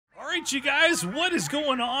right, you guys, what is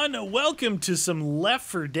going on? Welcome to some Left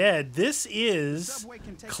 4 Dead. This is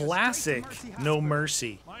classic No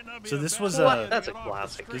Mercy. So this was That's a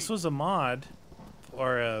classic. This was a mod,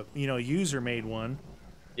 or a user made one.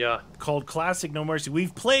 Yeah. Called Classic No Mercy.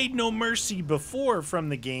 We've played No Mercy before from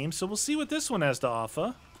the game, so we'll see what this one has to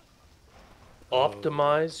offer.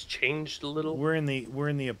 Optimized, changed a little. We're in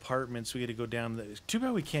the apartments. We got to go down. Too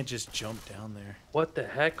bad we can't just jump down there. What the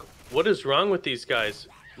heck? What is wrong with these guys?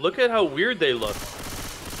 Look at how weird they look.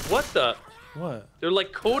 What the? What? They're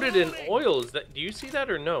like coated in oil. Is that? Do you see that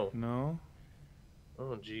or no? No.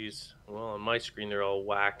 Oh jeez. Well, on my screen they're all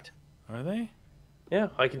whacked. Are they? Yeah,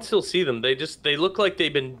 I can still see them. They look like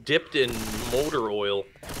they've been dipped in motor oil.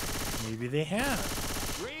 Maybe they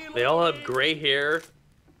have. They all have gray hair.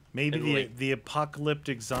 Maybe the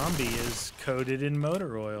apocalyptic zombie is coated in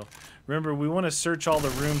motor oil. Remember, we want to search all the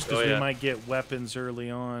rooms because we might get weapons early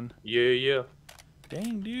on. Yeah.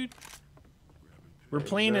 Dang, dude. We're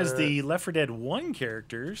playing as the Left 4 Dead 1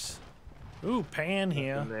 characters. Ooh, Pan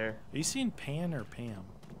here. There. Are you seeing Pan or Pam?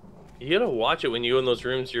 You gotta watch it when you go in those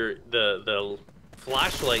rooms. The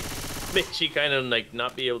flashlight makes you kind of like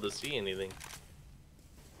not be able to see anything.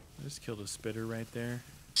 I just killed a spitter right there.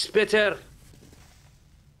 Spitter.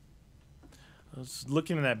 I was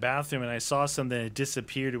looking in that bathroom and I saw something that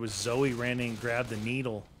disappeared. It was Zoe ran in and grabbed the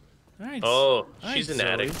needle. All right. Oh, all she's right, an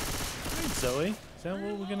Zoe. addict. All right, Zoe. Is that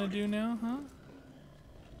what we're gonna do now, huh?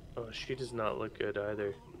 Oh, she does not look good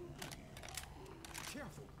either.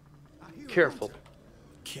 Careful.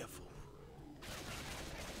 Careful.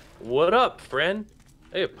 What up, friend?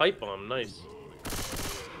 Hey, a pipe bomb. Nice.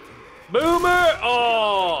 Boomer!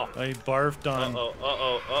 Oh! I barfed on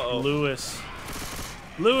Uh-oh. Lewis.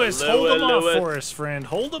 Lewis, hold him off for us, friend.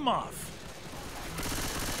 Hold him off.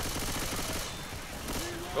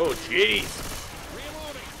 Oh, jeez.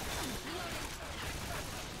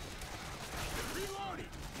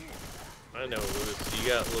 I know, Lewis. You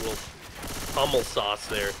got a little pummel sauce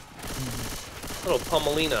there. Little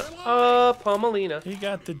pummelina. Pummelina. He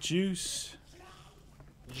got the juice.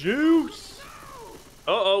 Juice.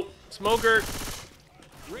 Uh-oh. Smoker.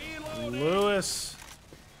 Lewis.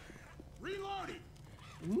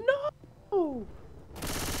 No.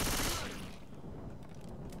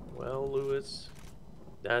 Well, Lewis,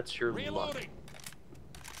 that's your luck.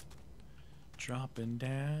 Dropping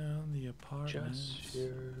down the apartment. Just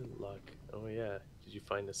your luck. Oh yeah. Did you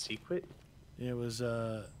find the secret? It was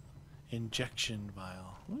a injection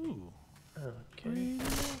vial. Ooh. Okay.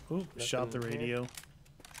 Ooh, shot the radio.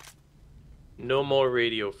 No more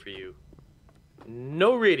radio for you.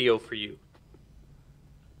 No radio for you.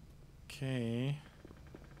 Okay.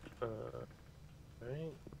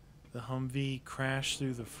 Right. The Humvee crashed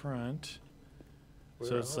through the front. We're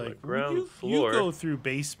So it's on the like, ground you floor. go through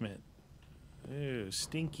basement. Ew,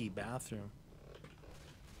 stinky bathroom.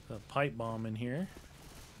 A pipe bomb in here.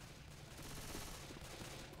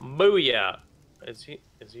 Booyah! Is he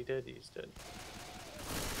dead? He's dead.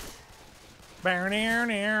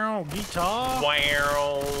 Guitar.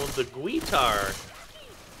 Wow, the guitar.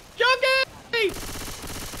 Junkie! Hey,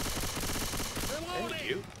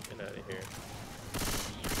 you. Get out of here.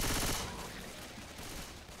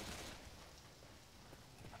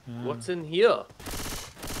 What's in here?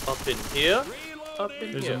 Up in here? Up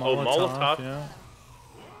in There's here. a Oh, Molotov. Molotov. Yeah.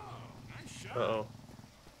 Uh-oh.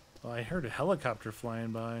 Oh, I heard a helicopter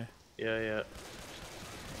flying by. Yeah.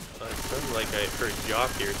 It sounded like I heard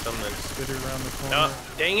jockey or something. Spitter around the corner. Oh,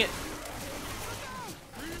 dang it.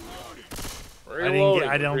 Reloading.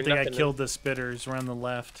 I don't You're think I nothing killed the spitters. We're on the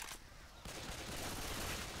left.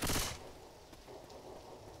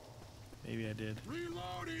 Maybe I did.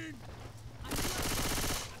 Reloading.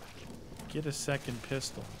 Get a second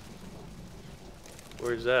pistol.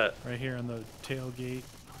 Where's that? Right here on the tailgate.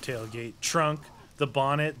 Trunk. The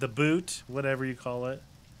bonnet. The boot. Whatever you call it.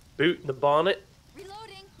 Boot in the bonnet.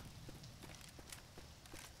 Reloading.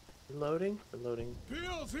 Reloading.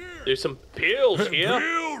 Pills here. There's some pills here.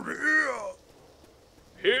 Pills here.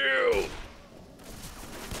 Pills.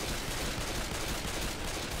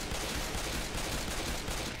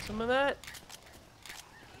 Some of that.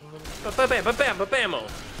 Ba-bam-ba-bam-ba-bam-o.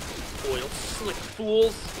 Oil slick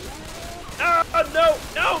fools. Ah, no.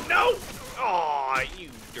 Aw, you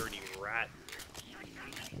dirty rat.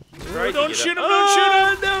 Tried to Don't get shoot up. him, don't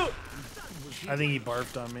shoot him. No. I think he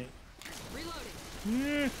barfed on me.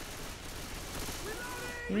 Reloading.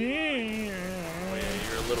 Oh, yeah,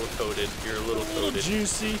 you're a little coated. You're a little coated.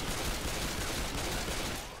 Juicy.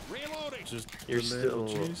 Reloading. Just You're a little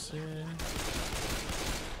still- juicy.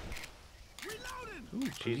 Reloading. Ooh,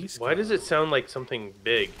 police Why car. does it sound like something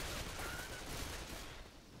big?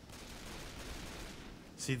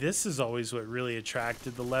 See, this is always what really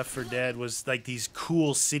attracted the Left 4 Dead was like these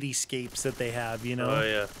cool cityscapes that they have, you know? Oh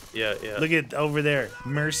yeah, yeah, yeah. Look at over there,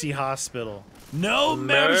 Mercy Hospital. No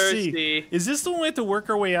mercy. Is this the one we have to work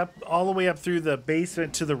our way up, all the way up through the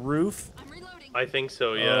basement to the roof? I'm reloading. I think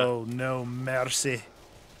so. Yeah. Oh, no mercy.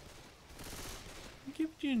 Give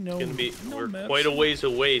you no. It's gonna be. No We're mercy. quite a ways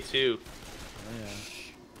away too. Oh,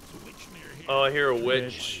 yeah. Oh, I hear a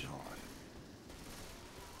witch.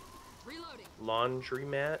 Reloading.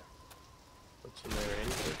 Laundromat. What's in there?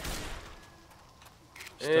 Anything?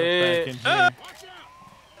 Stuff back in here. Watch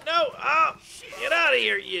out. No! Oh! Get out of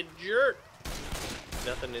here, you jerk!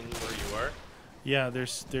 Nothing in where you are. Yeah,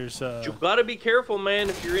 there's You gotta be careful,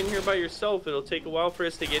 man. If you're in here by yourself, it'll take a while for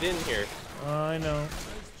us to get in here. I know.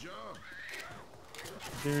 Nice job.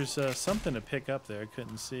 There's something to pick up there. I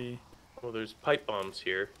couldn't see. Oh, there's pipe bombs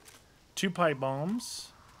here. 2 pipe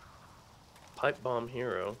bombs. Pipe bomb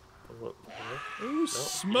hero. What? Ooh,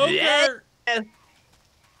 smoker! Yeah.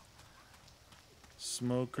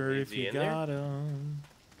 Smoker, Is if he you in there? got him.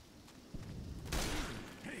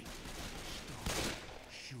 Hey. Stop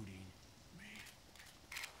shooting me.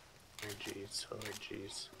 Oh jeez. Oh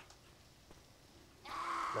jeez.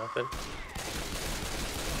 Nothing.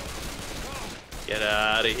 Get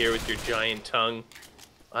out of here with your giant tongue.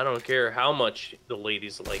 I don't care how much the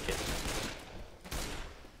ladies like it.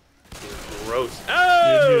 You're gross.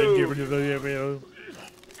 Oh!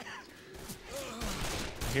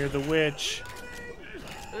 Hear the witch.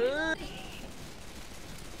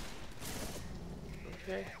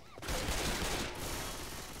 Okay.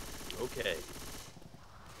 Okay.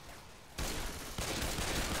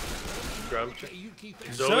 Drum. You keep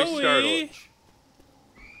it. Zoe Zoe! startled.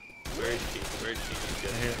 Where is she? Where is she? She's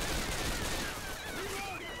good. Here.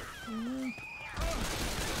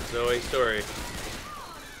 Zoe, sorry.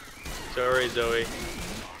 Sorry, Zoe.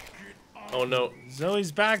 Oh no.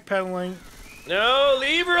 Zoe's backpedaling. No,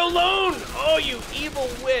 leave her alone! Oh, you evil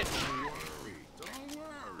witch!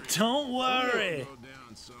 Don't worry. Go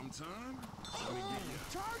down sometime. Let me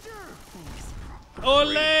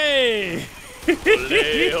get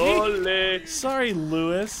you. Ole! Ole, ole. Sorry,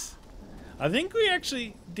 Lewis. I think we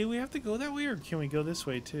actually... Do we have to go that way, or can we go this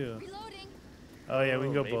way, too? Reloading. Oh, yeah, we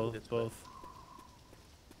can go maybe both. this way. Both.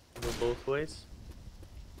 Go both ways?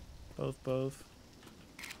 Both.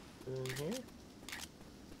 In here?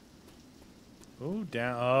 Oh,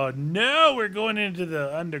 down. Oh, no! We're going into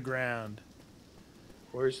the underground.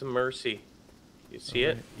 Where's the mercy? You see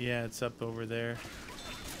it? Yeah, it's up over there.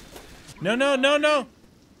 No!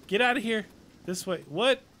 Get out of here. This way.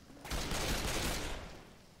 What?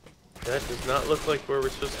 That does not look like where we're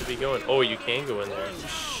supposed to be going. Oh, you can go in there.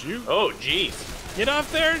 Shoot. Oh, jeez. Get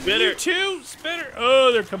off there, Spitter. you too! Spitter!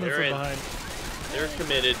 Oh, they're coming They're from in. behind. They're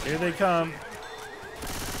committed. Here they come.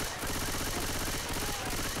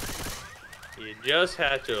 You just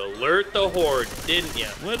had to alert the horde, didn't you?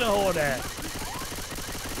 Where the horde at?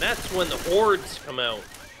 And that's when the hordes come out.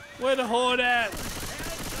 Where the horde at?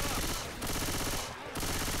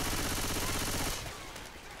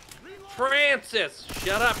 Francis,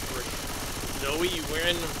 shut up. Zoe, you were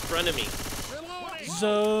in front of me.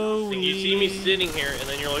 Zoe. And you see me sitting here, and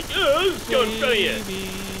then you're like, oh, let's go in front of you.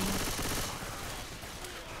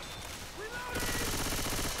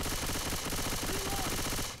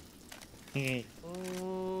 Baby.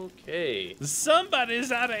 Okay.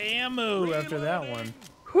 Somebody's out of ammo after that one.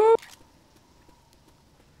 Whew.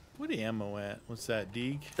 What ammo at? What's that,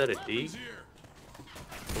 Deeg? Is that a D?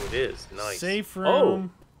 Oh, it is. Nice. Safe Oh.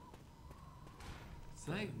 room.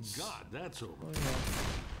 Thank God that's over.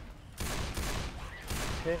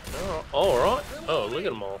 Okay. Oh, all right. Oh, look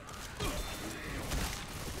at them all.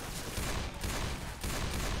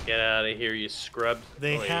 Get out of here, you scrub.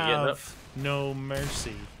 They Oh, you're getting up. have no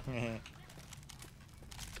mercy.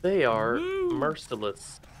 They are Woo.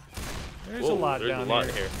 merciless. There's Whoa, a lot there's down a lot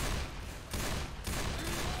here.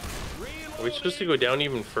 Are we supposed to go down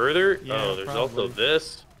even further? Yeah, oh, there's probably. also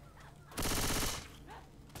this.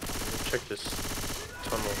 Check this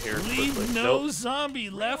tunnel here Leave quickly. no Nope. zombie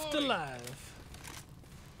left alive.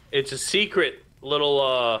 It's a secret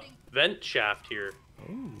little vent shaft here.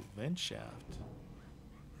 Ooh, vent shaft.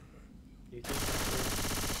 You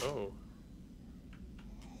think- Oh.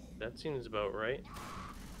 That seems about right.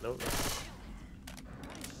 Nope.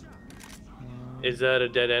 Is that a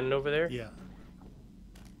dead end over there? Yeah.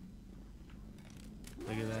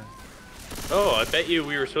 Look at that. Oh, I bet you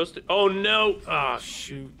we were supposed to. Oh no! Ah,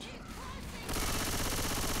 Shoot.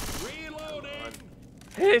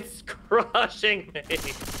 it's crushing me.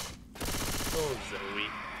 Oh, Zoe.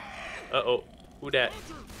 Uh oh. Who dat?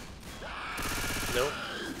 Nope.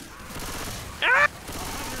 Ah!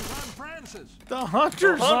 Francis. The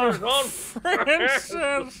hunter's, on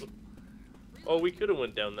Francis. Oh, we could have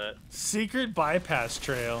went down that. Secret bypass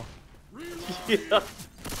trail. Yeah.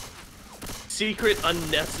 Secret,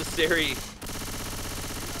 unnecessary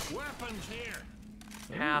Weapons here.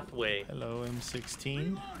 pathway. Hello,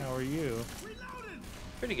 M16. How are you?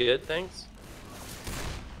 Pretty good, thanks.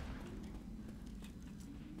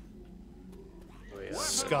 Oh, yeah.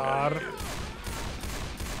 Scar.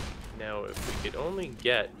 Now, if we could only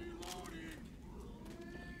get...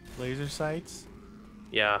 Laser sights.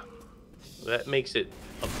 Yeah. That makes it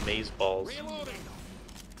amazeballs. Reloading.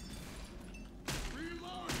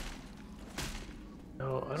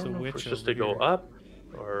 No, I There's a don't know if witch we're supposed over to go here. up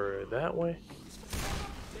or that way.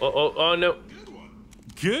 Oh, no.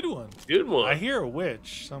 Good one. Good one. I hear a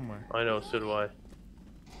witch somewhere. I know, so do I.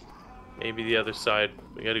 Maybe the other side.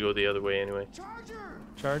 We gotta go the other way anyway.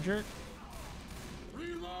 Charger?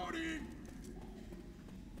 Reloading.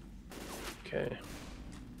 Okay.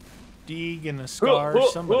 Deeg and a Scar. Whoa, whoa,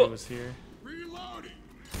 Somebody whoa. was here. Reloading.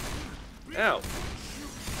 Ow.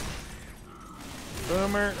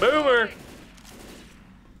 Boomer. Boomer!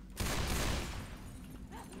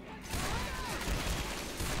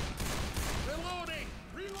 Reloading.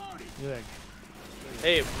 Reloading. Look.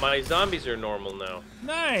 Hey, my zombies are normal now.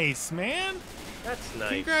 Nice, man. That's nice.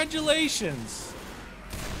 Congratulations.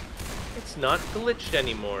 It's not glitched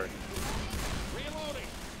anymore. Reloading.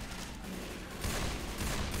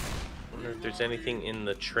 I wonder if there's anything in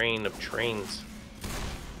the train of trains.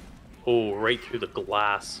 Oh, right through the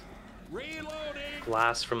glass. Reloading.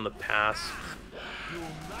 Glass from the past.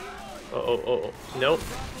 Oh. Nope.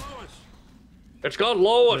 Lois. It's got The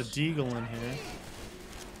Lois. Deagle in here.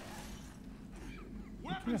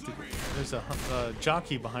 We have to, there's a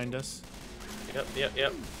jockey behind us. Yep.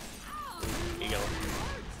 Here you go.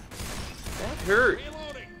 That hurt.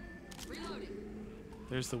 Reloading.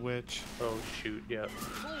 There's the witch. Oh, shoot, yeah.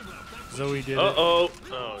 Zoe did it. Uh-oh.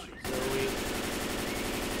 Oh, Zoe.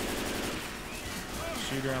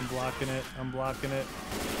 Shoot her. I'm blocking it. I'm blocking it.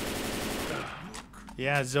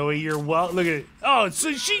 Yeah, Zoe, you're well. Look at it. Oh,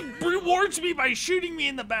 so she rewards me by shooting me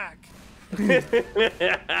in the back.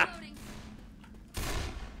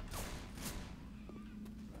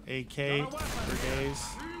 AK for days.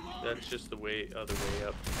 That's just the other way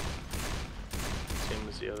up. Same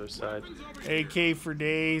as the other side. AK for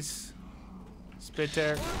days.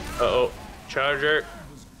 Spitter. Uh-oh. Charger.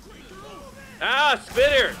 Ah,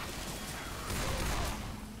 Spitter!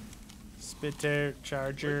 Spitter. Where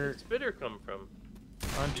Charger. did Spitter come from?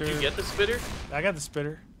 Hunter. Did you get the Spitter? I got the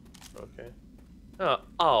spitter. Okay.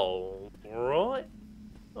 Alright.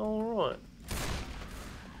 Alright.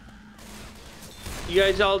 You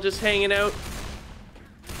guys all just hanging out?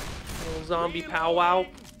 Little zombie powwow?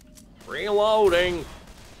 Reloading!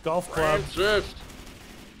 Golf club. Francis!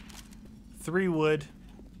 3 wood.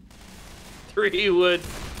 3 wood.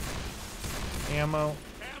 Ammo.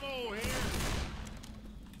 Ammo here.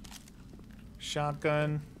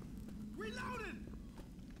 Shotgun. Reloading.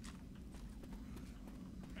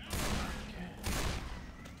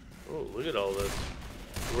 Oh, look at all this.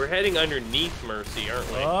 We're heading underneath Mercy, aren't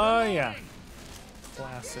we? Oh, yeah.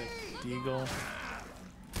 Classic. Deagle.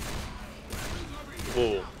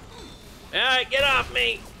 Whoa. Ah, get off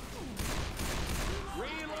me!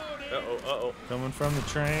 Reloading. Uh-oh. Coming from the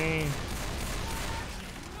train.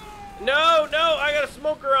 No, I got a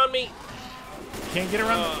smoker on me! Can't get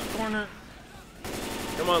around the corner.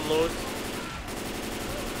 Come on, Lois.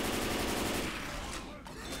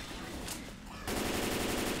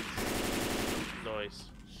 Nice.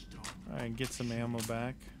 Alright, get some ammo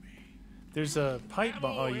back. There's a pipe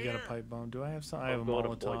bomb. Oh, you got a pipe bomb. Do I have some? I have a I'll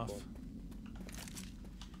go to Molotov.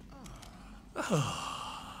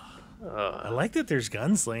 Uh, I like that there's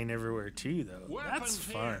guns laying everywhere too, though. That's Weapons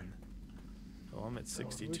here. fun. Oh, I'm at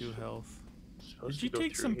 62 health. supposed Did you to go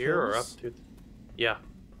take through some here or up pills? to? Yeah.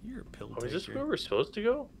 You're a pill Oh, taker. is this where we're supposed to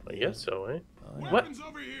go? I guess so, eh? Oh, yeah. What? Weapons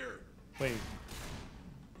over here. Wait.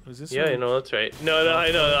 Was this? Yeah, where- I know, that's right. No, I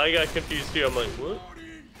know. I got confused too. I'm like, what?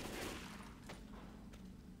 Reloading.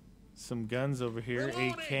 Some guns over here.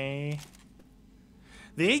 AK.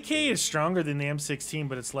 The AK is stronger than the M16,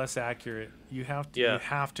 but it's less accurate. You have to. Yeah, You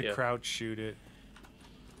have to yeah. crouch shoot it.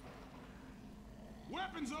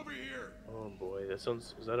 Weapons over here. Oh boy, that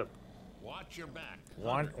sounds. Is that a? Watch your back.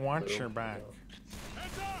 Watch your back.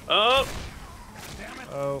 Heads up. Oh! Damn it.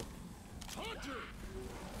 Oh, Hunter.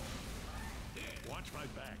 Watch my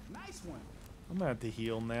back. Nice one. I'm gonna have to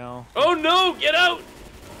heal now. Oh no! Get out!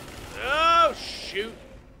 Oh shoot!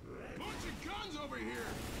 Bunch of guns over here.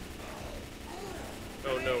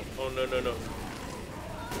 Oh no! Oh no!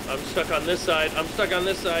 I'm stuck on this side. I'm stuck on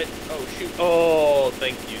this side. Oh, shoot. Oh,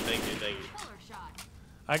 thank you, thank you, thank you.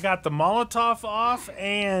 I got the Molotov off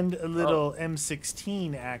and a little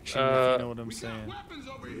M16 action, if you know what I'm saying. Weapons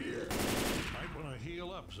over here. Might want to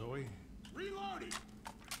heal up, Zoe. Reloading.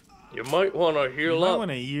 You might want to heal You up. might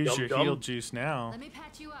want to use Dum your dum. heal juice now. Let me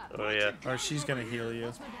patch you up. Oh, yeah. Or she's going to heal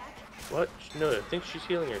you. What? No, I think she's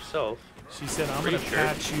healing herself. She said, I'm Pretty going to sure.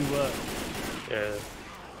 patch you up. Yeah.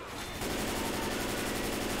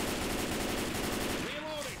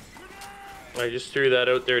 I just threw that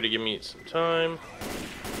out there to give me some time.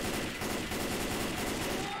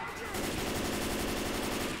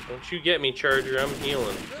 Don't you get me, Charger. I'm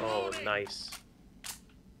healing. Oh, nice.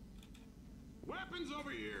 Weapons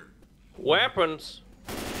over here. Weapons.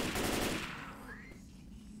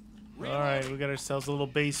 All right, we got ourselves a little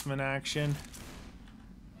basement action.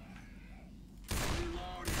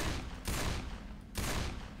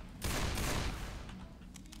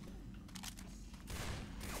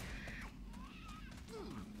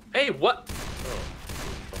 Hey, what? Oh,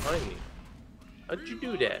 behind me. How'd you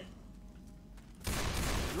do that?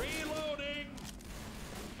 Reloading.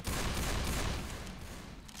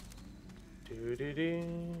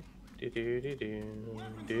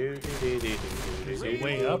 There's a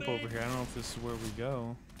way up over here. I don't know if this is where we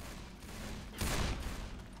go.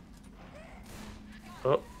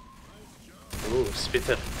 Oh. Ooh,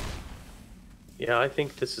 spitter. Yeah, I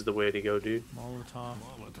think this is the way to go, dude. Molotov.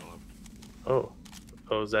 Oh.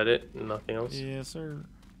 Oh, is that it? Nothing else? Yes, sir.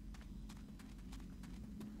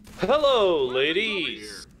 Hello,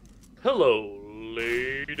 ladies. Hello,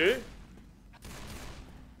 lady.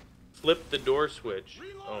 Flip the door switch.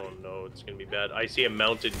 Oh no, it's gonna be bad. I see a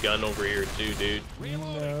mounted gun over here too, dude.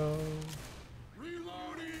 No.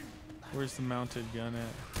 Where's the mounted gun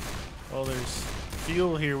at? Oh, there's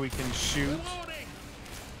fuel here we can shoot.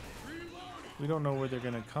 We don't know where they're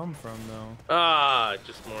gonna come from though. Ah,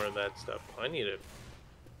 just more of that stuff. I need a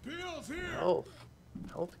Pills here.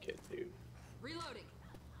 health kit, dude. Reloading.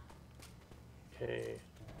 Okay,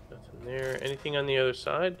 nothing there. Anything on the other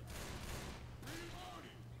side?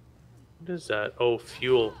 What is that? Oh,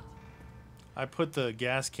 fuel. I put the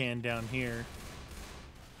gas can down here.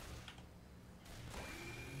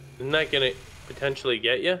 Isn't that gonna potentially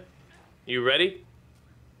get you? You ready?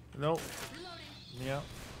 Nope. Yep.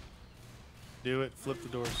 Do it. Flip the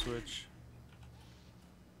door switch.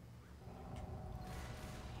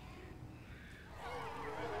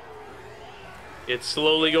 It's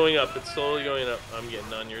slowly going up. It's slowly going up. I'm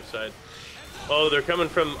getting on your side. Oh, they're coming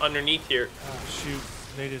from underneath here. Oh, shoot.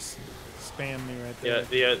 They just spammed me right there.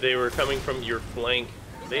 Yeah, they were coming from your flank.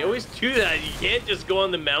 They always do that. You can't just go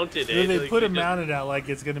on the mounted. Then they like, put it just, mounted out like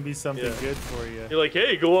it's going to be something Yeah. good for you. You're like,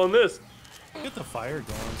 hey, go on this. Get the fire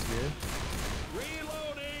going, it's good.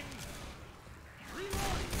 Reloading.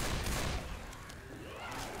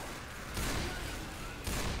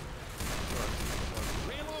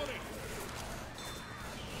 Reloading.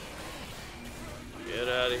 Get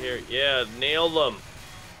out of here. Yeah, nail them.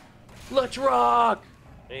 Let's rock.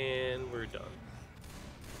 And we're done.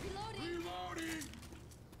 Reloading.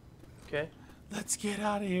 Okay. Let's get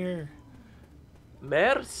out of here.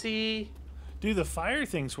 Merci. Dude, the fire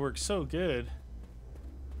things work so good.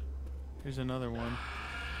 Here's another one.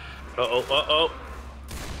 Uh-oh, uh-oh.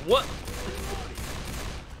 What?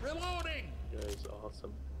 Reloading. That is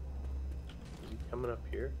awesome. Is he coming up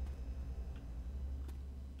here?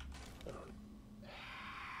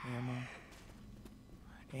 Ammo.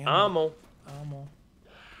 Ammo. Ammo.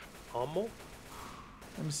 Ammo?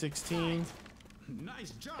 M16.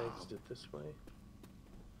 Nice job. Exit this way.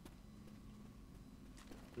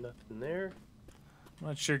 Nothing there. I'm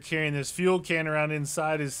not sure carrying this fuel can around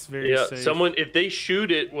inside is very Yeah, safe. someone, if they shoot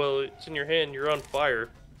it, well, it's in your hand, you're on fire.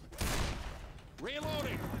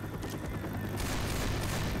 Reloading.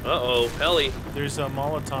 Uh-oh, Pelly. There's a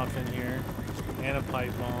Molotov in here and a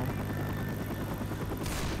pipe bomb.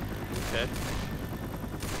 Okay.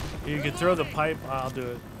 You could throw the pipe. I'll do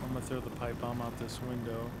it. I'm gonna throw the pipe bomb out this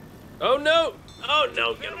window. Oh, no! Oh,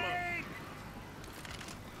 no, get him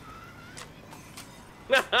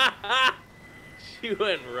up. She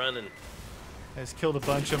went running. I just killed a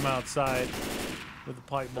bunch of them outside with the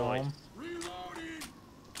pipe bomb. Nice. Reloading.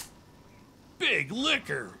 Big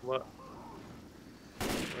liquor. What?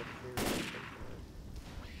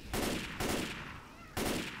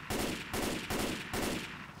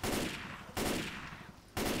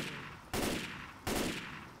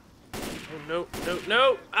 Oh, no, no,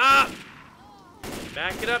 no! Ah!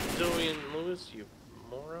 Back it up, Zoe and Lewis, you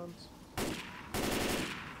morons.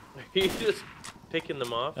 Are you just picking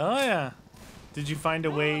them off? Oh yeah. Did you find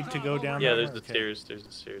a way to go down Yeah, there? there's the Okay. stairs. There's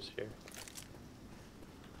the stairs here.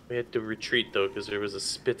 We had to retreat though because there was a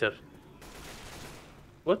spitter.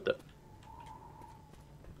 What the?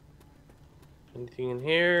 Anything in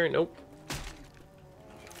here? Nope.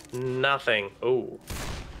 Nothing. Oh.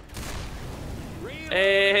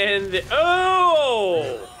 And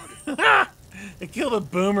oh! They killed a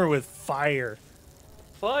boomer with fire.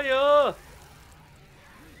 Fire! Oh.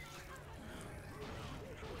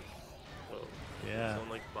 Yeah. Sound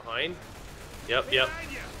like behind? Yep, yep.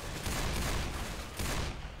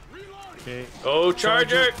 Okay. Oh,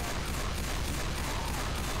 Charger!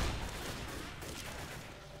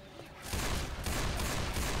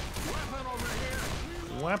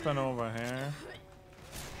 Weapon over here.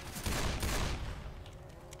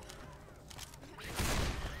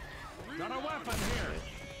 Got a weapon here.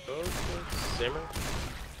 Oh, simmer.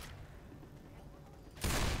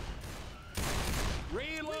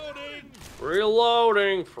 Reloading.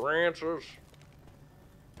 Reloading, Francis.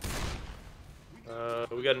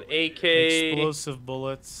 We got an AK. Explosive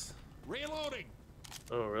bullets. Reloading.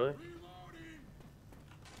 Oh, really?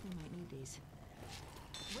 We might need these.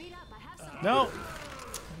 Wait up, I have some. No.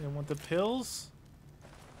 I didn't want the pills.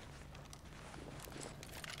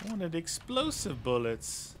 I wanted explosive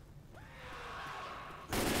bullets.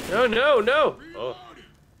 No, no, no! Oh.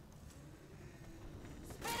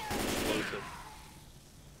 Explosive.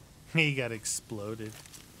 He got exploded.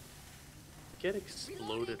 Get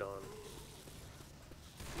exploded on.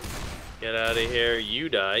 Get out of here. You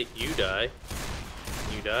die. You die.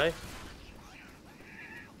 You die.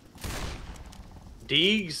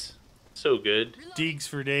 Deegs. So good. Deegs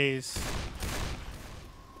for days.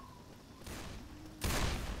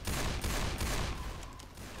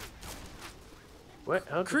 What?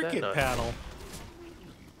 How did that Cricket not... paddle.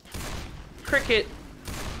 Cricket.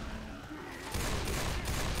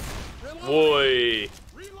 Boy.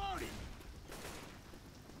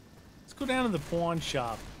 Let's go down to the pawn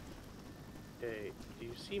shop. Okay. Do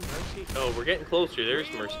you see Mercy? Oh, we're getting closer.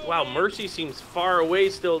 There's Mercy. Wow, Mercy seems far away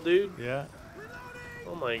still, dude. Yeah.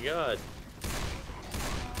 Oh my god.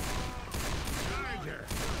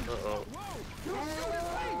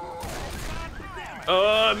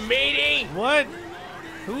 Uh-oh. Meaty! What?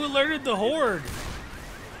 Who alerted the horde?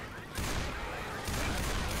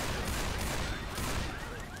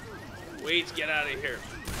 Weeds, get out of here.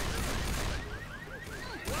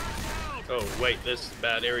 Oh, wait, this is a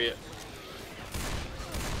bad area.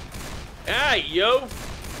 Ah, yo!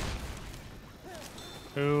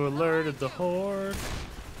 Who alerted the horde?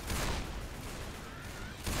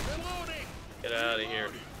 Get out of here.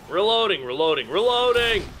 Reloading, reloading,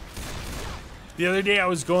 reloading! The other day I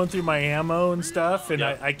was going through my ammo and stuff, and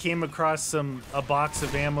Yeah. I came across a box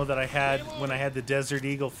of ammo that I had when I had the Desert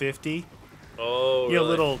Eagle 50. Oh, You know, really?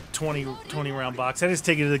 little 20 round box. I just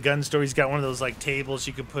take it to the gun store. He's got one of those like tables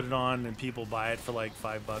you can put it on, and people buy it for like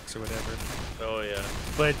 $5 or whatever. Oh, yeah.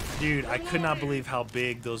 But dude, I could not believe how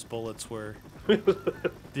big those bullets were.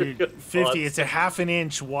 Dude, 50. It's a half an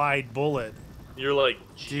inch wide bullet. You're like,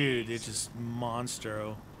 Dude, it's just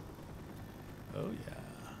monstro. Oh yeah.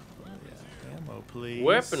 Oh yeah. Ammo, please.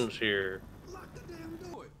 weapons here.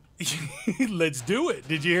 Let's do it.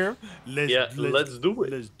 Did you hear him? Yeah, let's do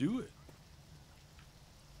it. Let's do it.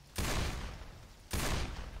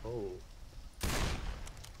 Oh.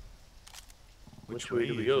 Which way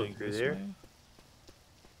do we you go? think? Through This there? way?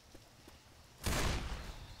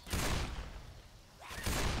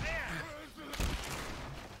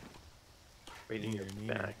 Right in your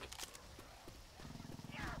Near. back.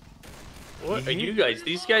 What are You you guys?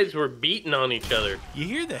 These guys were beating on each other. You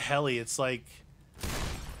hear the heli? It's like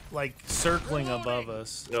circling above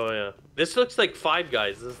us. Oh yeah. This looks like Five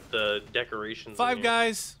Guys. This is the decorations. in Five here.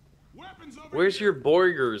 guys. Weapons over Where's here. your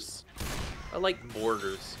burgers? I like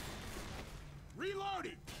burgers.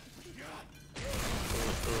 Reloading.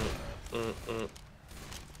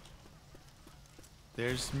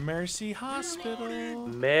 There's Mercy Hospital.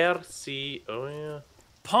 Merci. Oh yeah.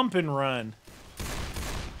 Pump and run.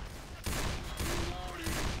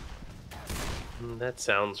 That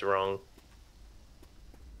sounds wrong.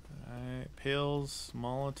 Alright, pills,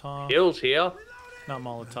 Molotov. Hills here. Not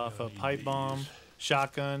Molotov, a pipe bomb,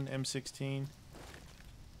 shotgun, M16.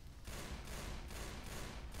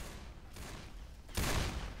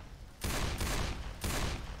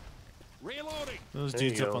 Reloading. Those There you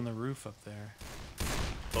dudes up go. on the roof up there.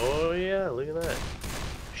 Oh yeah. Look at that.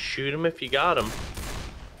 Shoot him if you got him.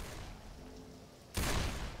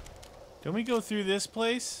 Don't we go through this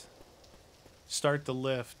place? Start the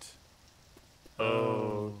lift.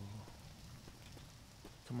 Oh.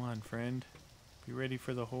 Come on, friend. Be ready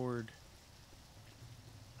for the horde.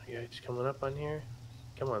 You guys coming up on here?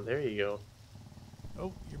 Come on. There you go.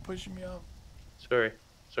 Oh, you're pushing me up. Sorry.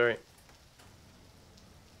 Sorry.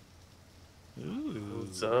 Ooh.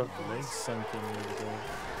 What's up? Legs sunken over there.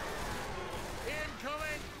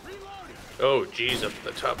 Incoming! Reloading! Oh, geez, up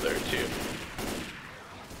the top there, too.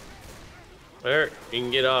 There, you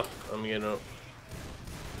can get off. I'm getting up.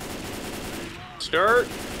 Start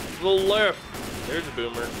to the left. There's a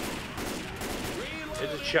boomer.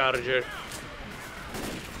 There's a charger.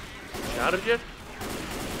 Charger?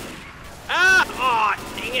 Ah!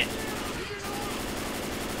 Oh, dang it!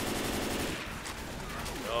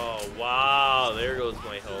 Oh, wow. There goes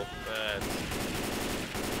my health. That's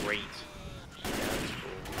great. That's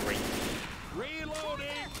great.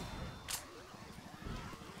 Reloading!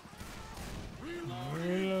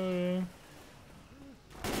 Reloading.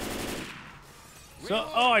 So,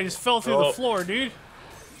 oh, I just fell through the floor, dude.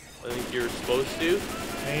 I think you're supposed to.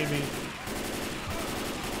 Maybe.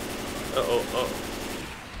 Uh-oh.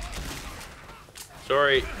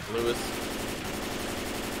 Sorry, Lewis.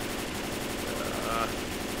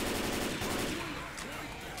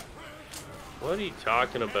 What are you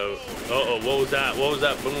talking about? Uh-oh, what was that? What was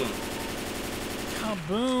that boom?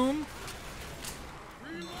 Kaboom.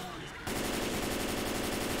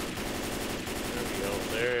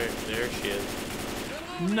 There we go. There she is.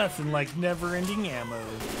 Nothing like never-ending ammo.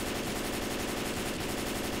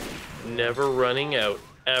 Never running out.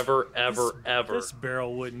 Ever. This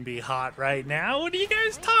barrel wouldn't be hot right now. What are you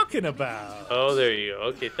guys talking about? Oh, there you go.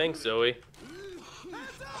 Okay, thanks, Zoe.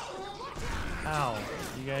 Ow.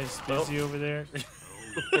 You guys busy over there?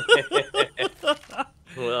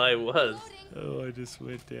 Well, I was. Oh, I just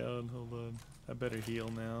went down. Hold on. I better heal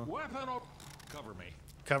now. Weapon cover me.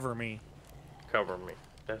 Cover me. Cover me.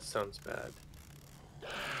 That sounds bad.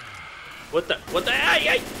 What the?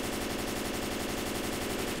 Ay!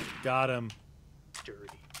 Got him. Dirty.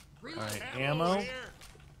 Alright, ammo.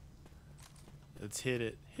 Let's hit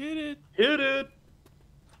it. Hit it. Hit it!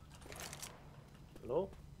 Hello?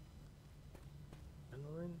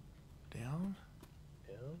 Adrenaline? Down.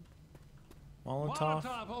 Down? Molotov.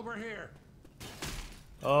 Molotov over here.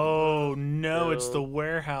 Oh no, it's No. the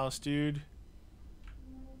warehouse, dude.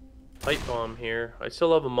 Pipe bomb here. I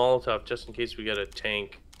still have a Molotov just in case we get a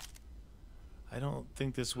tank. I don't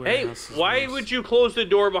think this Hey, warehouse is why very would you close the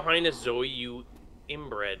door behind us, Zoe, you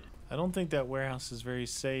inbred? I don't think that warehouse is very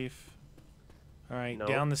safe. Alright, No.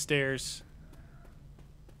 down the stairs.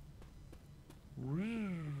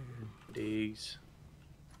 Digs.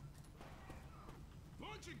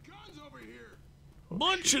 Bunch of guns over here.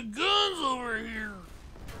 Bunch of guns over here.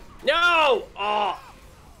 No! Oh!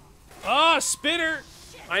 Ah, spitter.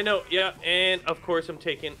 I know, yeah, and of course I'm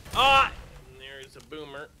taking... Ah! And there's a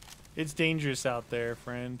boomer, It's dangerous out there,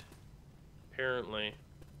 friend. apparently.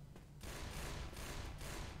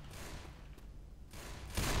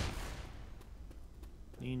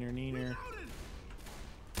 Neener.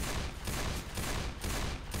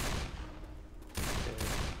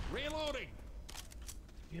 Reloading.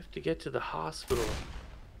 You have to get to the hospital.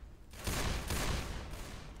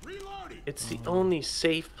 Reloading. It's the only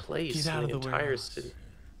safe place Get out in the of the entire warehouse. city.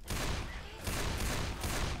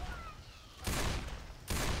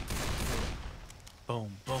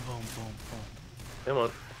 Boom. Come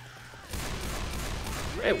on.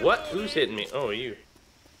 Hey, what? Who's hitting me? Oh, you.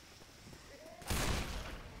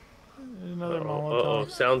 Another Uh-oh,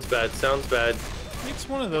 Molotov. sounds bad. It's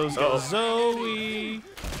one of those Uh-oh. guys. Zoe.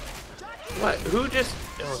 What? Who just...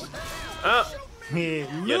 Oh.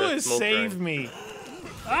 Lewis smoke saved grenade. me.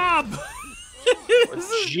 Ah! This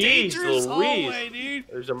is Jeez dangerous Louise. hallway, dude.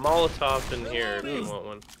 There's a Molotov in here if you want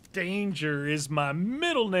one. Danger is my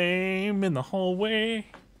middle name in the hallway.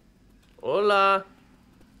 Hola.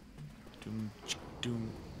 Doom,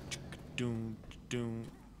 doom, doom, doom.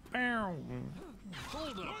 Bow.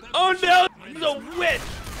 Hold up. Oh no! It's a witch!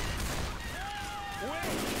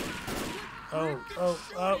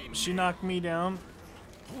 Oh, she knocked me down.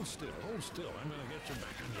 Hold still. I'm gonna get you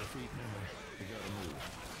back on your feet now. You gotta move.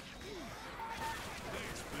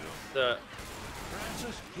 The...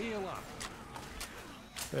 Francis, heal up.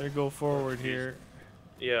 Better go forward here.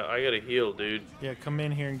 Yeah, I gotta heal, dude. Yeah, come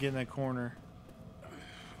in here and get in that corner.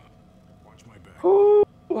 Watch my back. Oh,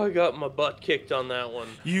 I got my butt kicked on that one.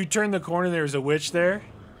 You turned the corner, there was a witch there?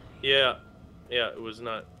 Yeah, it was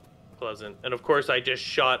not pleasant. And of course, I just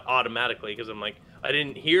shot automatically because I'm like, I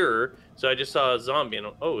didn't hear her, so I just saw a zombie and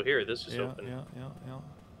oh, here, this is open. Yeah.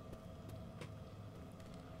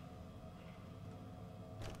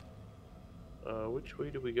 Which way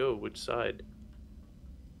do we go? Which side?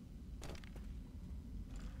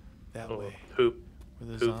 That Oh, way. poop.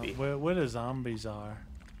 Where the zombies are.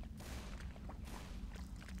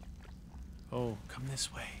 Oh, come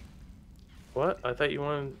this way. What? I thought you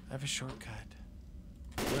wanted... I have a shortcut.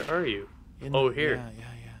 Where are you? In Oh, the, here. Yeah.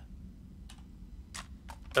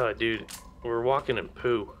 Oh, dude. We're walking in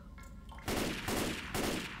poo.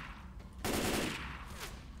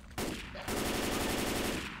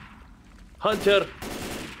 Hunter!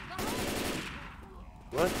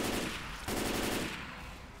 What?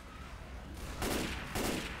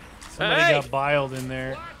 Somebody got biled in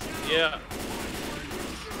there. Yeah.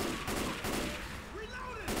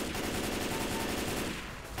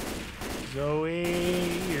 Zoe,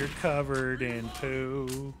 you're covered in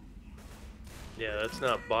poo. Yeah, that's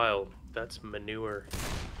not bile. That's manure.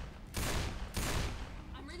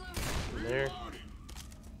 In there.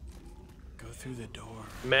 Go through the door.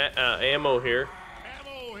 Ammo here.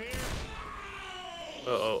 Ammo here.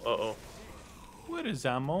 Uh-oh. What is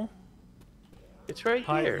ammo? It's right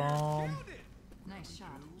Pipe here. bomb. Nice shot.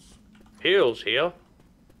 Heels here.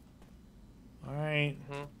 Alright.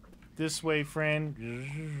 Mhm. This way, friend.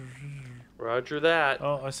 Roger that.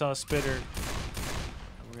 Oh, I saw a spitter.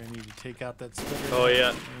 We're gonna need to take out that spitter. Oh,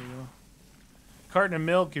 yeah. There you go. Carton of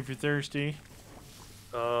milk if you're thirsty.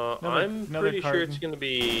 I'm pretty sure it's gonna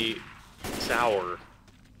be sour.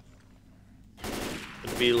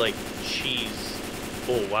 It'll be like cheese.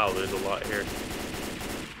 Oh wow, there's a lot here.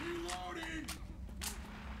 Reloading.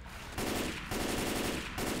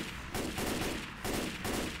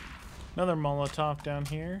 Another Molotov down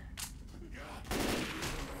here.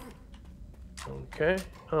 Okay.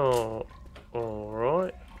 Oh, all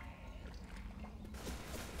right.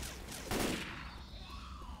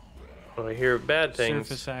 Oh, I hear bad things.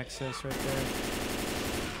 Surface access right there.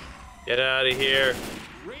 Get out of here.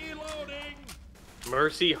 Reloading.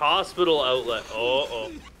 Mercy Hospital outlet.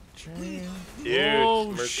 Oh. Dude,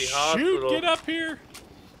 Whoa, Mercy shoot, Hospital. get up here.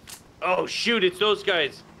 Oh shoot, it's those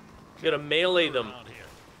guys. You gotta melee them.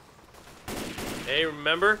 Hey,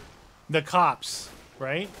 remember? The cops,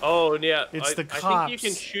 right? Oh yeah. It's the I think cops. you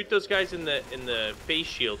can shoot those guys in the face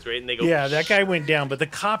shields, right? And they go. Yeah, that guy went down, but the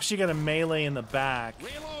cops you gotta melee in the back.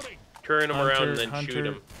 Reloading. Turn them around and then Hunter. shoot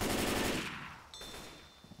them.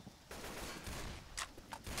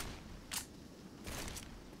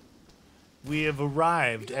 We have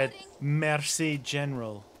arrived at Merci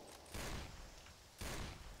General.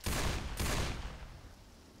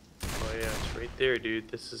 Oh yeah, it's right there, dude.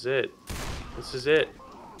 This is it. This is it.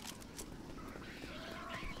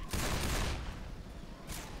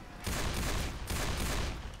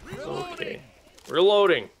 Okay.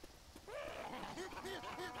 Reloading.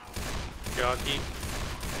 Jockey.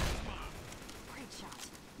 Great shot.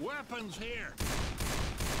 Weapons here.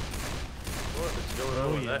 What is going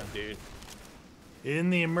on with yeah. that, dude? In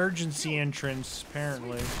the emergency entrance,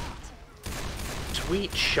 apparently.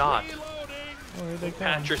 Sweet shot. Reloading. Oh, here they come.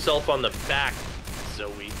 Pat yourself on the back,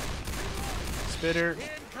 Zoe. Spitter. Incoming.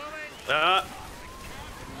 Ah.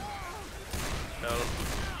 No.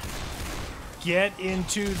 Get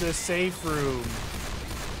into the safe room.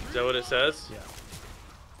 Is that what it says? Yeah.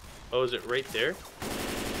 Oh, is it right there?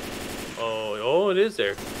 Oh, it is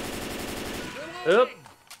there. Hup,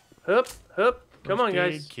 hup, hup. Come on, First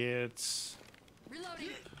aid guys. Kits. Reloading.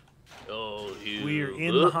 Oh, you. We are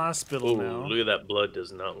in the hospital Oh, now. look at that blood.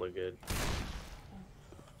 Does not look good.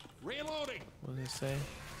 Reloading. What did they say?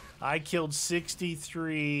 I killed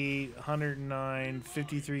 63, 109,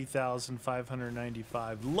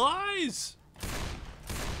 53,595. Lies!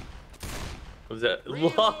 Was that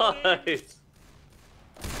lies?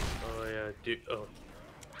 Oh yeah, dude. Oh.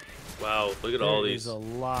 Wow, look at all these. There's a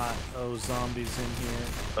lot of zombies in here.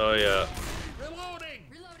 Oh yeah. Reloading.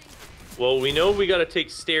 Reloading. Well, we know we gotta take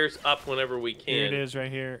stairs up whenever we can. Here it is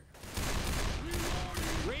right here.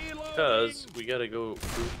 Reloading. Because we gotta go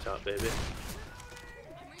rooftop, baby.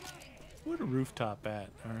 What a rooftop at?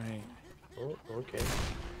 All right. Oh, okay.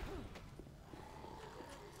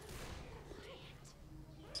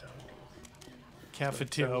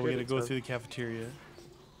 Cafeteria. Oh, we gotta go through the cafeteria.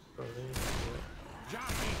 Oh,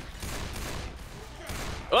 Jockey.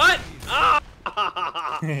 what?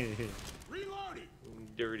 Ah! Reloading.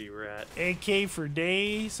 Dirty rat. AK for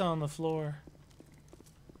days on the floor.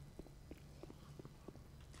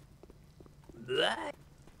 Blah.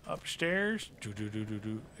 Upstairs. Do.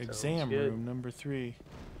 Exam good. room number 3.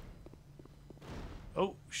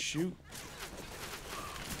 Oh, shoot.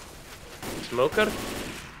 Smoker?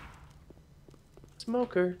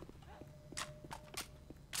 Smoker.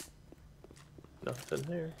 Nothing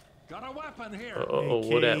there. Got a weapon here. Oh,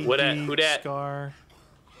 what at? What at? Who dat? Scar.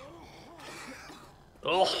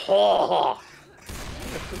 Oh!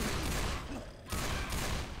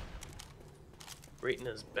 Right in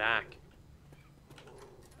his back.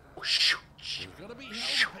 There's gonna be hell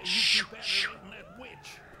to pay you keep aggravating that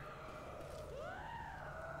witch.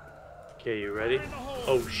 Okay, you ready?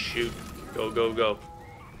 Oh shoot. Go, go, go.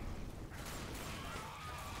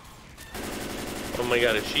 Oh my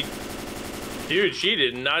god, is she... Dude, she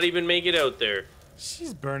did not even make it out there.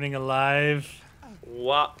 She's burning alive.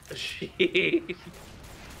 What? She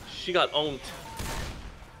got owned.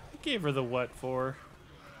 I gave her the what for?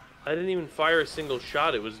 I didn't even fire a single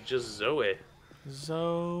shot. It was just Zoe.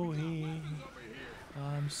 Zoe,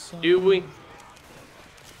 I'm sorry. Do we? Can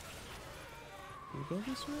we go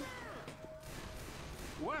this way?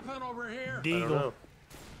 Weapon over here. I don't Deagle. know.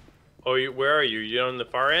 Oh, where are you? You on the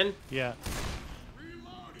far end? Yeah.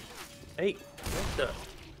 Hey, what the?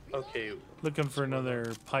 Okay. Looking for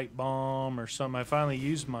another pipe bomb or something. I finally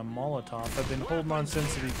used my Molotov. I've been holding on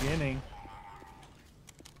since the beginning.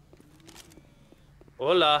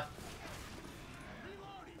 Hola.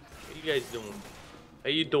 What you guys doing? How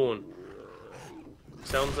you doing?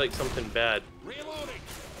 Sounds like something bad. Reloading.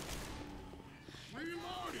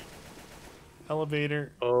 Reloading.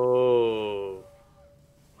 Elevator. Oh.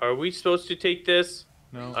 Are we supposed to take this?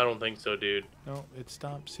 No. I don't think so, dude. No, it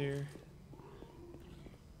stops here.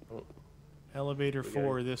 Oh. Elevator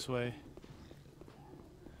 4 this way.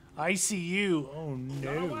 ICU. Oh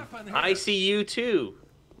no. Weapon here. I see you too.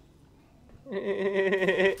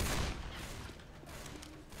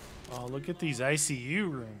 Oh, look at these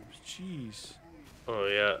ICU rooms. Jeez. Oh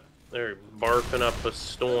yeah, they're barfing up a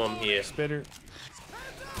storm here. Spitter.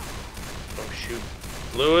 Oh shoot,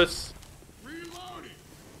 Lewis. Reloading.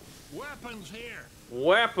 Weapons here.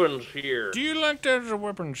 Weapons here. Do you like that as a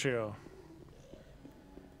weapon show?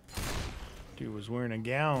 Dude was wearing a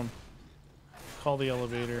gown. Call the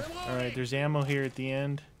elevator. Alright, there's ammo here at the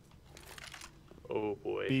end. Oh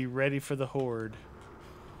boy. Be ready for the horde.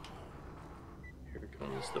 Here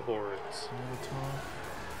comes the hordes. Molotov.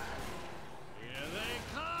 Here they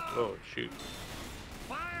come. Oh shoot.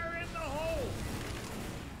 Fire in the hole.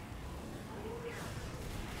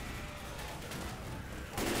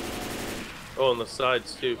 Oh, on the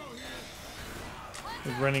sides too.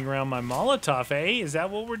 We're running around my Molotov, eh? Is that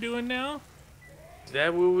what we're doing now? Is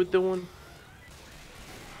that what we're doing?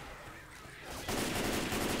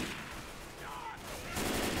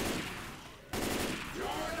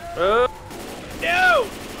 No!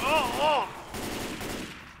 Oh!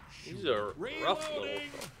 These are rough little.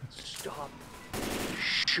 Stop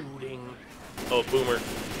shooting. Oh, boomer.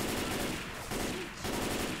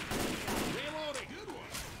 Reloading.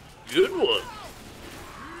 Good one.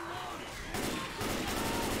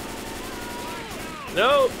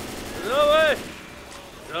 No! No way!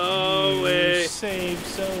 No way! Save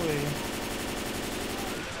Zoe.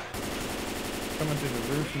 Coming through the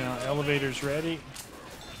roof now. Elevator's ready.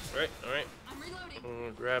 Alright, alright. I'm reloading. I'm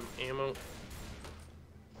gonna grab ammo.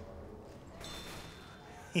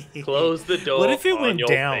 Close the door. What if it on went your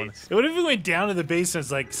down? face. What if it went down to the base and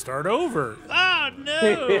it's like, start over? Oh,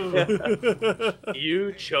 no!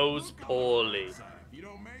 You chose poorly. If you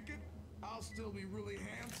don't make it, I'll still be really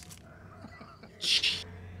handsome.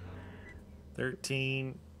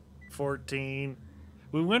 13, 14.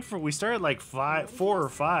 We started like 4 or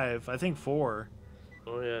 5. I think 4.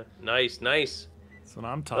 Oh yeah, nice, nice. That's what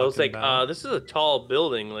I'm talking I was like, about. this is a tall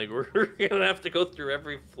building. Like we're gonna have to go through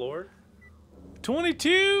every floor.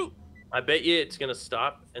 22! I bet you it's gonna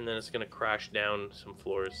stop and then it's gonna crash down some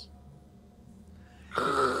floors.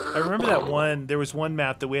 I remember that one. There was one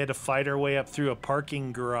map that we had to fight our way up through a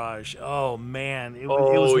parking garage. Oh man, it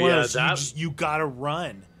was one of those. You gotta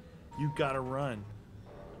run. You gotta run.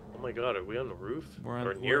 Oh my god, are we on the roof?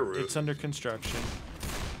 We're near roof. It's under construction.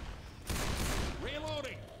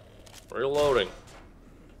 Reloading. Reloading.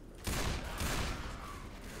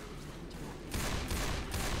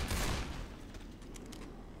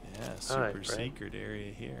 Yeah, super Alright, right. secret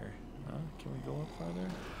area here. Huh? Can we go up farther?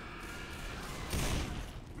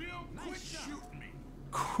 Bill, quit shooting me.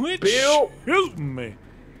 Quit Bill! shooting me!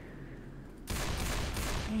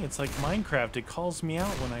 Dang, it's like Minecraft. It calls me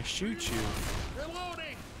out when I shoot you.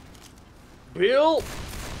 Reloading. Bill,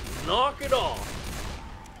 knock it off.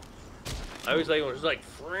 I always like when it's like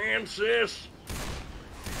Francis.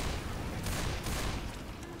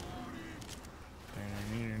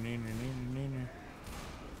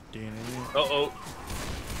 Uh-oh.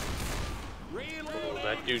 Oh,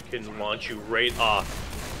 that dude can launch you right off.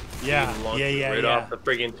 Yeah, He can launch yeah, you yeah, right yeah. off the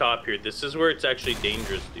friggin' top here. This is where it's actually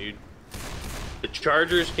dangerous, dude. The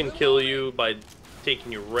chargers can kill you by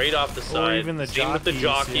taking you right off the side. Or even the Same with the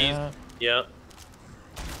jockeys, jockeys. yeah. Yep.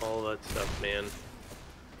 All that stuff, man.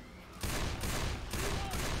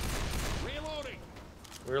 Reloading.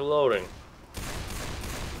 Reloading.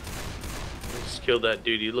 Just killed that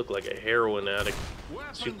dude. He looked like a heroin addict.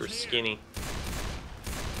 Weapons Super here. skinny.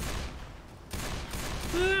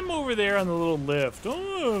 I'm over there on the little lift.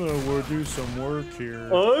 Oh, we'll do some work here.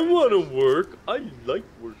 I want to work. I like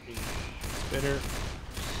working. Spitter.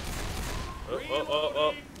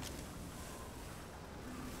 Oh.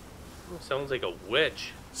 Sounds like a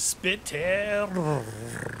witch. Spitter.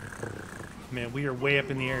 Man, we are way up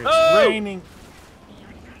in the air. It's raining.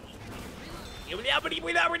 Come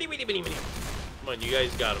on, you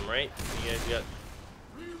guys got him, right? You guys got...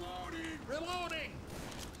 Reloading!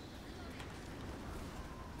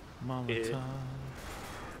 Mama time.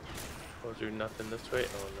 Oh, is there nothing this way?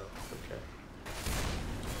 Oh, no.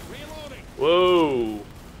 Okay. Reloading! Whoa!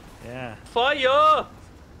 Yeah. Fire!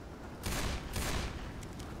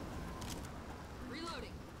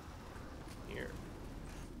 Reloading. Here.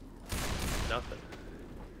 Nothing.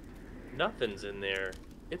 Nothing's in there.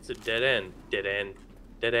 It's a dead end. Dead end.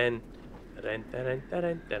 Dead end. Dead end. Dead end. Dead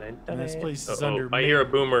end. Dead end. Dead end. This place is under. I hear a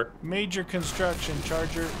boomer. Major construction,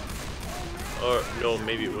 Charger. Or no,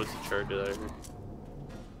 maybe it was the Charger that I heard.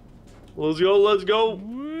 Let's go. Let's go.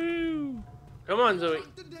 Woo! Come on, Zoe.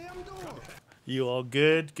 The damn door! You all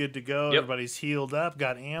good? Good to go. Yep. Everybody's healed up.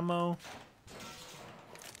 Got ammo.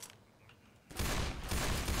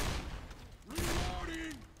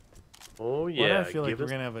 Reloading! Oh Why do yeah. I feel like give we're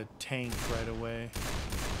us- gonna have a tank right away?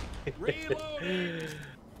 Reloading!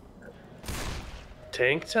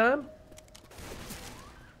 Tank time?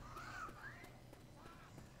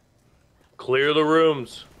 Clear the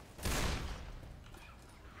rooms.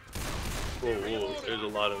 Whoa, whoa, there's a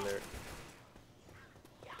lot in there.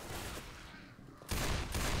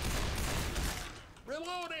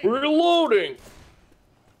 Reloading! Reloading!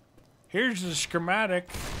 Here's the schematic.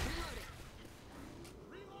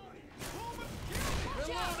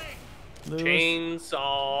 Reloading! Lewis,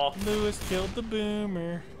 Chainsaw. Lewis killed the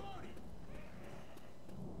boomer.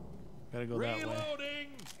 Gotta go that way. Reloading!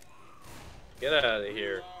 Get out of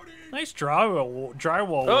here. Nice drywall work,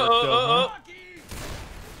 though. Oh. Huh?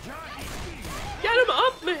 Get him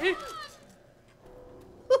up, man!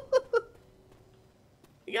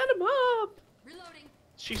 Get him up! Reloading.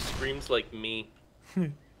 She screams like me.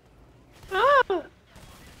 Ah!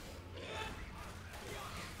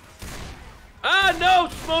 Ah, no,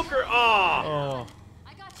 smoker! Ah! Oh,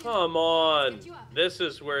 I got you. Come on. Get you up. This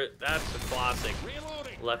is where, that's a classic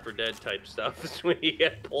Reloading! Left 4 Dead type stuff. Is when you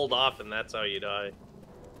get pulled off and that's how you die.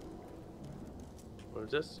 What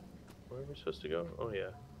is this? Where are we supposed to go? Oh,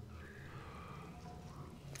 yeah.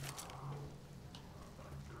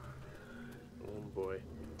 Oh, boy.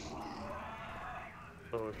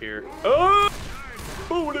 Oh, here. Oh!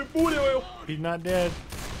 he's not dead.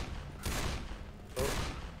 Oh.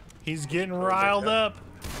 He's getting riled up.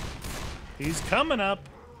 He's coming up.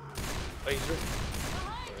 Oh, he's right.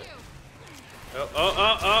 Behind you.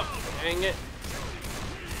 Oh! Hang it.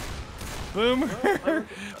 Boomer.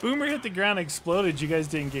 Boomer hit the ground, exploded. You guys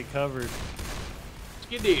didn't get covered.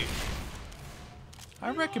 Skidoosh. I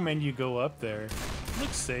recommend you go up there.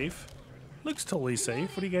 Looks safe. Looks totally safe.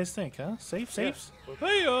 What do you guys think, huh? Safe? Hey,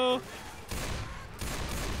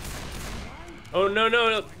 Oh,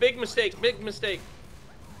 no. Big mistake.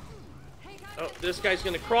 Hey, Oh, this guy's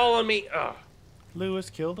gonna crawl on me. Oh, Lewis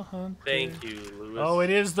killed a hunter. thank you, Lewis. Oh, it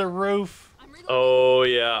is the roof. I'm reloading. Oh,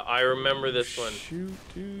 yeah. I remember this one. Shoot,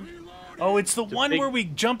 dude. Oh, it's the one big- where we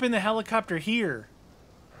jump in the helicopter here.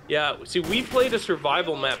 Yeah, see, we played a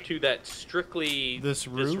survival map, too, that's strictly This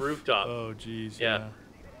roof? rooftop. Oh, jeez. Yeah.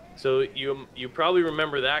 So you probably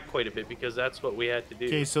remember that quite a bit because that's what we had to do.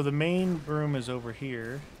 Okay, so the main room is over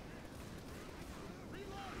here.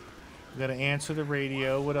 We gotta answer the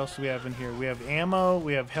radio. What else do we have in here? We have ammo.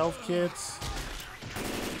 We have health kits.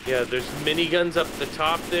 Yeah, there's miniguns up the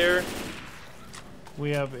top there.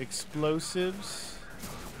 We have explosives.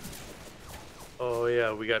 Oh,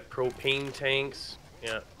 yeah, we got propane tanks.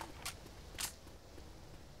 Yeah.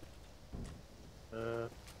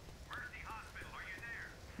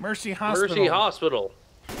 Mercy Hospital. Mercy Hospital.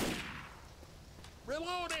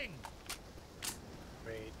 Reloading!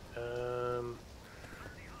 Right.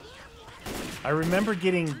 I remember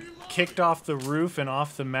getting kicked off the roof and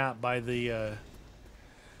off the map by the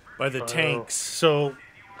tanks. So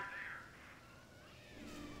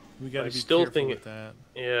we got I to be still careful think with it- that.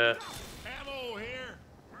 Yeah. Ammo here!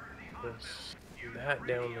 There's that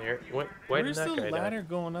down there. Why Where's did the that guy die? ladder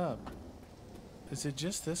going up? Is it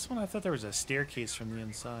just this one? I thought there was a staircase from the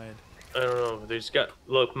inside. I don't know. There's got,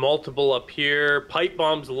 look, multiple up here. Pipe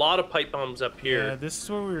bombs, a lot of pipe bombs up Yeah, here. this is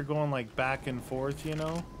where we were going like back and forth, you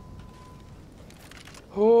know?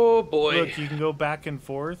 Oh boy. Look, you can go back and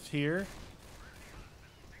forth here.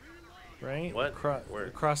 Right? What? Where?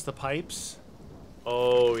 Across the pipes.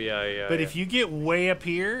 Oh yeah. But if you get way up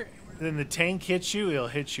here, then the tank hits you, it'll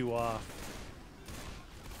hit you off.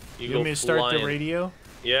 You want me to start the radio?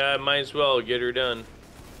 Yeah, might as well get her done.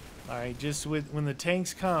 All right, just when the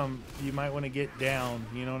tanks come, you might want to get down.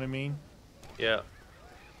 You know what I mean? Yeah.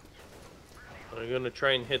 I'm gonna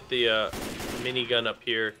try and hit the minigun up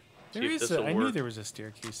here. There is I knew there was a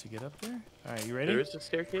staircase to get up there. All right, you ready? There is a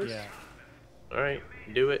staircase? Yeah. All right,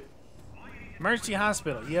 do it. Mercy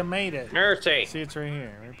Hospital, you made it. Mercy. See, it's right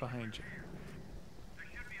here, right behind you.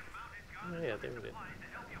 Oh yeah, there it is.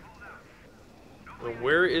 Well,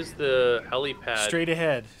 where is the helipad? Straight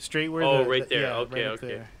ahead, straight where. Oh, right there. Yeah, okay, right okay.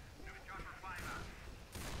 There.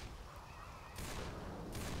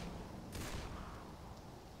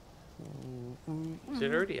 Is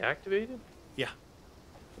it already activated? Yeah.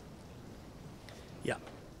 Yeah.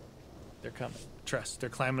 They're coming. Trust. They're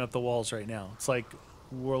climbing up the walls right now. It's like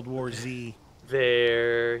World War Z.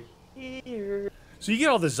 They're here. So you get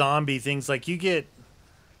all the zombie things. Like you get,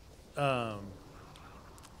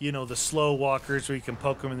 you know, the slow walkers where you can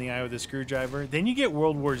poke them in the eye with a screwdriver. Then you get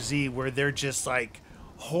World War Z where they're just like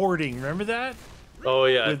hoarding. Remember that? Oh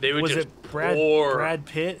yeah, they would was just it pour. Brad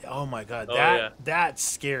Pitt? Oh my God, Oh, yeah. that's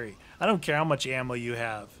scary. I don't care how much ammo you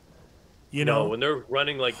have. You No, know, when they're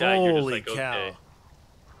running like that, you're just holy like, cow. okay.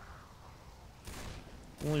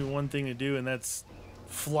 Only one thing to do, and that's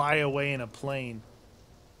fly away in a plane.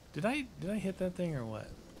 Did I hit that thing or what?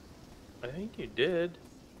 I think you did.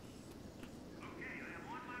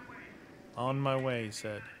 On my way, he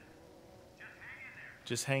said.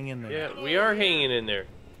 Just hang in there. Yeah, we are hanging in there.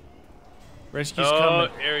 Rescue's coming.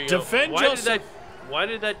 There you Defend go. yourself. Why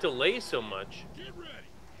did that delay so much? Get ready.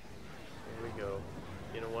 There we go.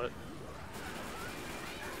 You know what?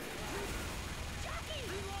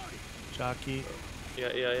 Jockey. Yeah.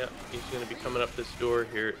 He's gonna be coming up this door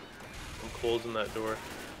here. I'm closing that door.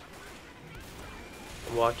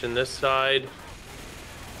 I'm watching this side.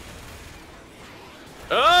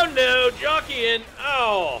 Oh no, jockeying!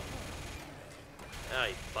 Oh! Ah,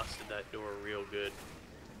 he busted that door real good.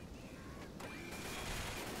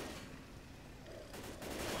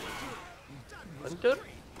 Hunter?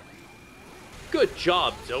 Good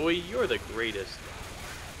job, Zoe. You're the greatest.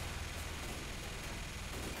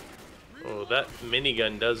 Oh, that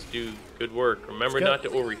minigun does do good work. Remember not to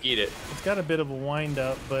overheat it. It's got a bit of a wind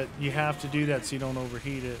up, but you have to do that so you don't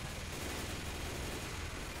overheat it.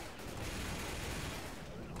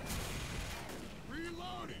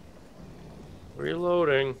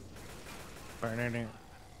 Reloading. Behind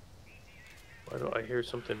Why do I hear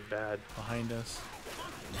something bad? us.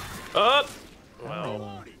 Up!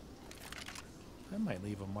 Wow. That might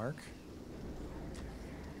leave a mark.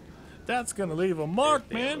 That's gonna leave a mark, There's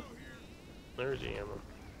the man. ammo. There's the ammo.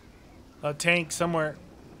 A tank somewhere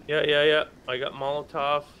Yeah. I got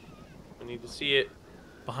Molotov. I need to see it.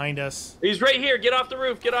 behind us. He's right here. Get off the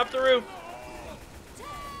roof. Get off the roof.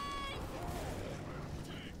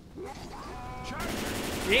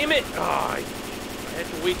 Damn it! Oh, I had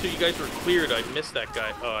to wait till you guys were cleared. I missed that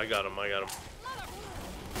guy. Oh, I got him.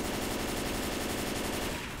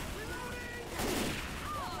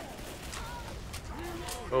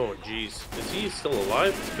 Oh, jeez. Is he still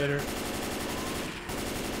alive? Better.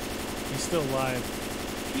 He's still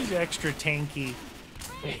alive. He's extra tanky.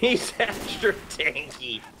 He's extra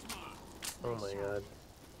tanky. Oh my god.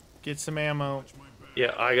 Get some ammo.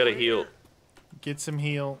 Yeah, I gotta heal. Get some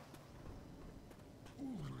heal.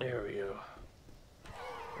 There we go.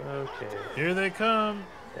 Okay. Here they come.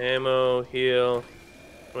 Ammo, heal.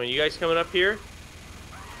 Come on, you guys coming up here?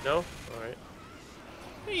 No? Alright.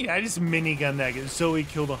 Hey, I just minigun that guy. Zoe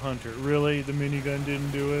killed a hunter. Really? The minigun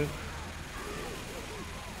didn't do it?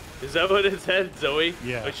 Is that what it said, Zoe?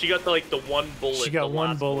 Yeah. But she got the one bullet. She got the one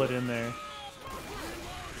last bullet in there.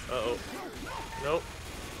 Uh-oh. Nope.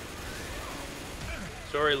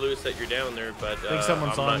 Sorry, Lewis, that you're down there, but I think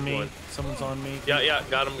someone's I'm on not me. going. Someone's on me. Yeah,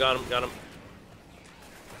 got him.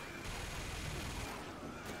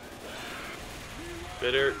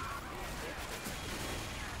 Bitter.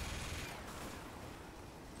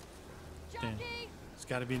 Damn. There's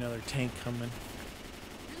got to be another tank coming.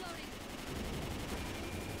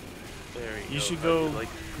 There you go. You should go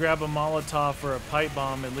grab a Molotov or a pipe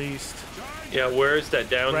bomb at least. Yeah, where is that?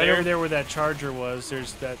 Down Right there? over there where that charger was.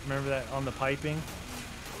 There's that. Remember that on the piping?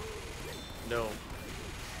 No.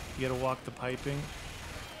 You gotta walk the piping.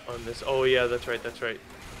 On this. Oh, yeah, that's right. Okay,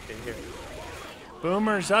 here.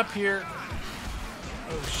 Boomer's up here.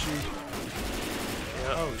 Oh shoot.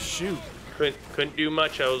 Yeah. Oh shoot. Couldn't do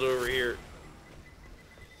much. I was over here.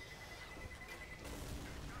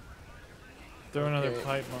 Throw another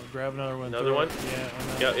pipe bomb. Grab another one. Another one?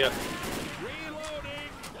 Yeah. Yeah.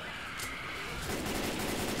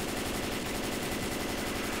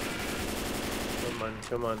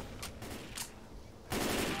 Come on.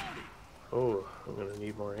 I'm gonna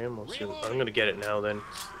need more ammo soon. I'm gonna get it now then.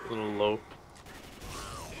 It's a little low.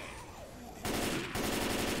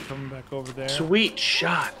 Coming back over there. Sweet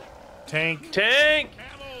shot. Tank. Tank!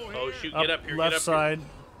 Oh shoot, Up get up here, left get up side. here.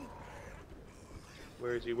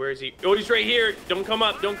 Where is he? Where is he? Oh, he's right here. Don't come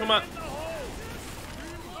up, don't come up.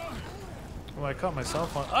 Oh, I caught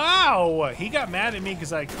myself on. Ow! He got mad at me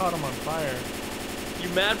because I caught him on fire. You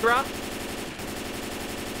mad, brah?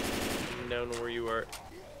 I don't know where you are.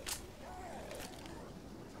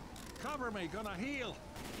 Cover me, gonna heal.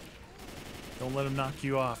 Don't let him knock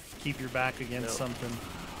you off. Keep your back against something.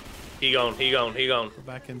 He gone, he gone, he gone. Go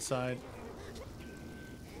back inside.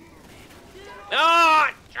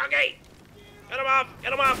 Ah! Chunky! Get him off!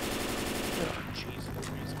 Get him off! Oh,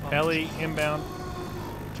 jeez. Ellie, inbound.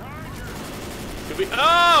 Could we?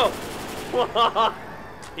 Oh!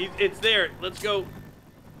 It's there. Let's go.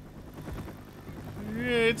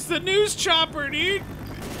 It's the news chopper, dude.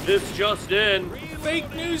 This just in.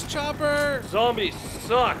 Fake news chopper. Zombies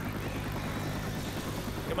suck.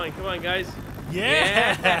 Come on, guys.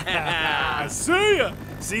 Yeah. See ya.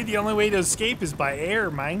 See, the only way to escape is by air,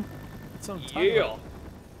 man. That's what I'm talking about.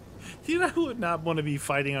 You know, I would not want to be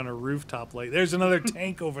fighting on a rooftop like. There's another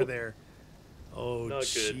tank over there. Oh,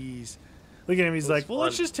 jeez. Look at him. He's like, well,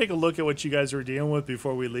 let's just take a look at what you guys were dealing with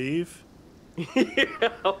before we leave. Yeah,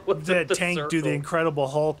 that tank do the Incredible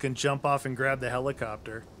Hulk and jump off and grab the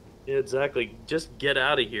helicopter. Yeah, exactly. Just get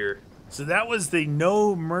out of here. So that was the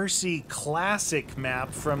No Mercy Classic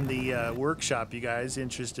map from the workshop. You guys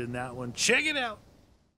interested in that one? Check it out.